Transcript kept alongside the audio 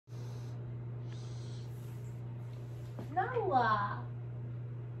Nala.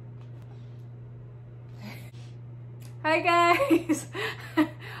 Hi guys!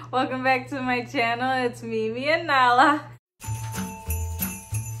 Welcome back to my channel. It's Mimi and Nala.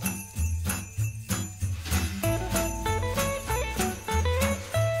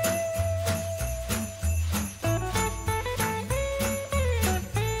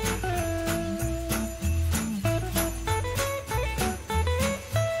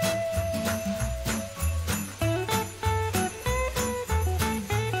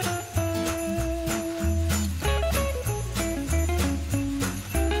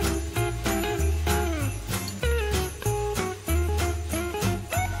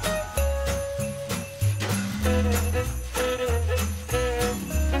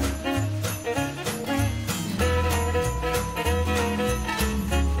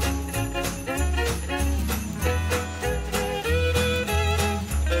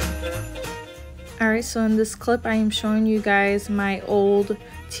 Alright, so in this clip I am showing you guys my old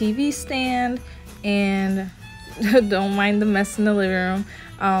TV stand, and don't mind the mess in the living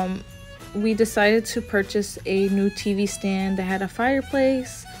room. We decided to purchase a new TV stand that had a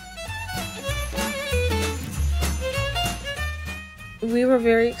fireplace. We were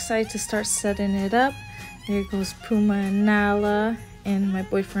very excited to start setting it up. Here goes Puma and Nala and my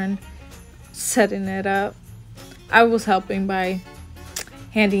boyfriend setting it up. I was helping by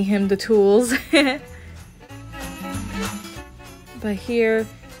handing him the tools. But here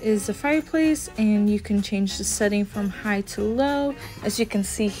is the fireplace, and you can change the setting from high to low, as you can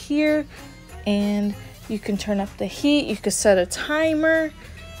see here, and you can turn up the heat. You could set a timer.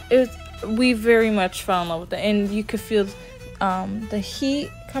 We very much fell in love with it, and you could feel the heat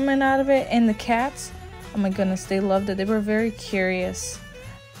coming out of it. And the cats, oh my goodness, they loved it. They were very curious.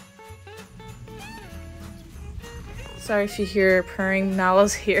 Sorry if you hear her purring.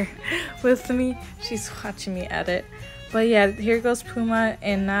 Nala's here with me. She's watching me edit. But yeah, here goes Puma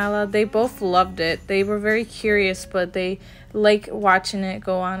and Nala. They both loved it. They were very curious, but they like watching it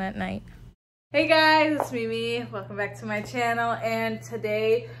go on at night. Hey guys, it's Mimi. Welcome back to my channel. And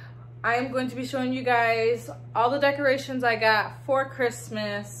today I'm going to be showing you guys all the decorations I got for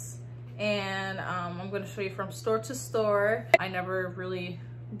Christmas. And I'm going to show you from store to store. I never really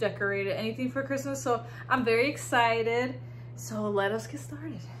decorated anything for Christmas, so I'm very excited. So let us get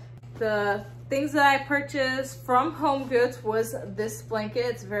started. The things that I purchased from HomeGoods was this blanket.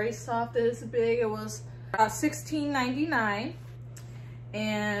 It's very soft, it is big. It was $16.99.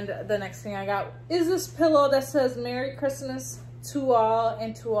 And the next thing I got is this pillow that says Merry Christmas to all,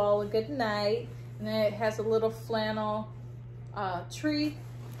 and to all a good night. And then it has a little flannel tree,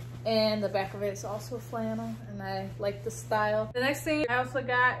 and the back of it is also flannel, and I like the style. The next thing I also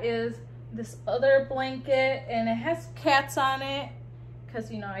got is this other blanket, and it has cats on it,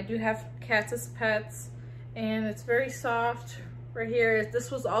 because you know I do have cats as pets, and it's very soft. Right here, this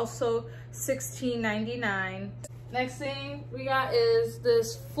was also $16.99. Next thing we got is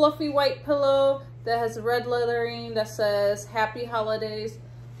this fluffy white pillow that has red lettering that says Happy Holidays.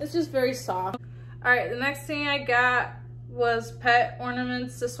 It's just very soft. All right, the next thing I got was pet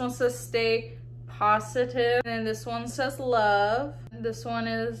ornaments. This one says Stay Positive, and this one says Love. This one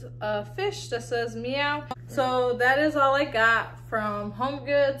is a fish that says Meow. So that is all I got from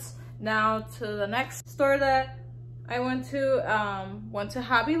HomeGoods. Now to the next store that I went to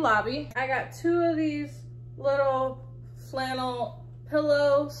Hobby Lobby. I got two of these little flannel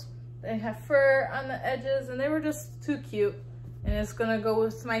pillows. They have fur on the edges, and they were just too cute. And it's gonna go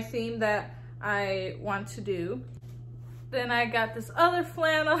with my theme that I want to do. Then I got this other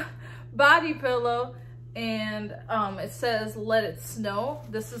flannel body pillow, and it says Let It Snow.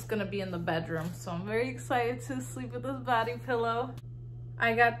 This is gonna be in the bedroom, so I'm very excited to sleep with this body pillow.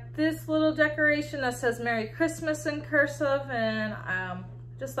 I got this little decoration that says Merry Christmas in cursive, and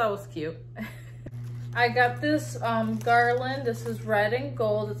just thought it was cute. I got this garland. This is red and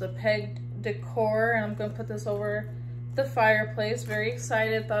gold. It's a peg decor, and I'm gonna put this over the fireplace. Very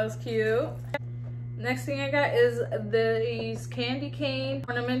excited, thought it was cute. Next thing I got is these candy cane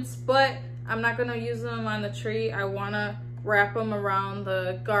ornaments, but I'm not gonna use them on the tree. I wanna wrap them around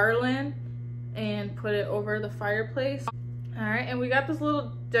the garland and put it over the fireplace. All right, and we got this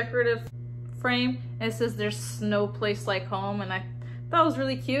little decorative frame, and it says There's No Place Like Home, and I thought it was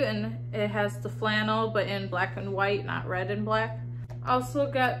really cute, and it has the flannel, but in black and white, not red and black.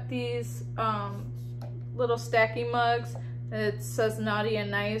 Also got these little stacky mugs. It says Naughty and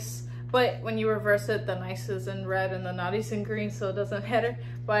Nice, but when you reverse it, the nice is in red and the naughty's in green, so it doesn't matter.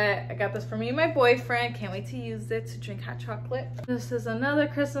 But I got this for me and my boyfriend. Can't wait to use it to drink hot chocolate. This is another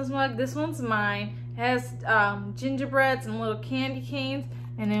Christmas mug. This one's mine. It has gingerbreads and little candy canes.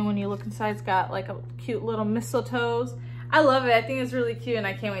 And then when you look inside, it's got like a cute little mistletoes. I love it. I think it's really cute and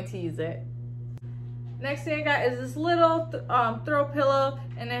I can't wait to use it. Next thing I got is this little throw pillow,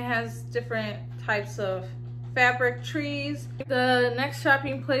 and it has different types of fabric trees. The next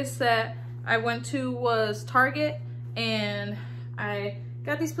shopping place that I went to was Target, and I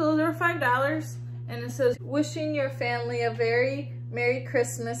got these pillows. They were $5, and it says, wishing your family a very Merry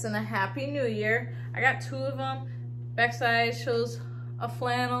Christmas and a Happy New Year. I got 2 of them. Backside shows a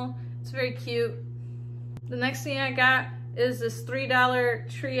flannel. It's very cute. The next thing I got is this $3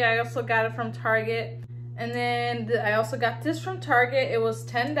 tree. I also got it from Target. And then I also got this from Target. It was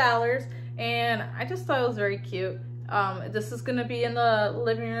 $10, and I just thought it was very cute. This is gonna be in the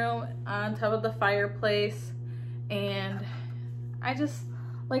living room on top of the fireplace, and I just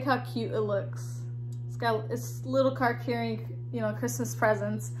like how cute it looks. It's got its little car carrying, you know, Christmas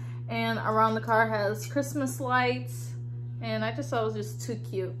presents, and around the car has Christmas lights, and I just thought it was just too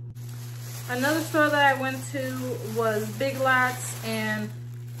cute. Another store that I went to was Big Lots, and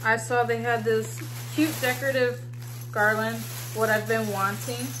I saw they had this cute decorative garland, what I've been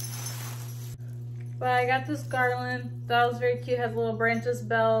wanting. But I got this garland, that was very cute. It has little branches,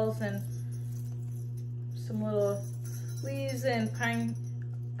 bells, and some little leaves and pine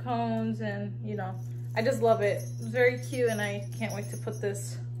cones, and you know, I just love it. It's very cute, and I can't wait to put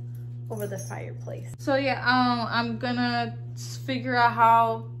this over the fireplace. So yeah, I'm gonna figure out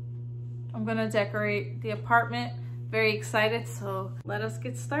how I'm gonna decorate the apartment. Very excited, so let us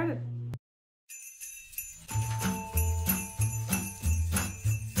get started.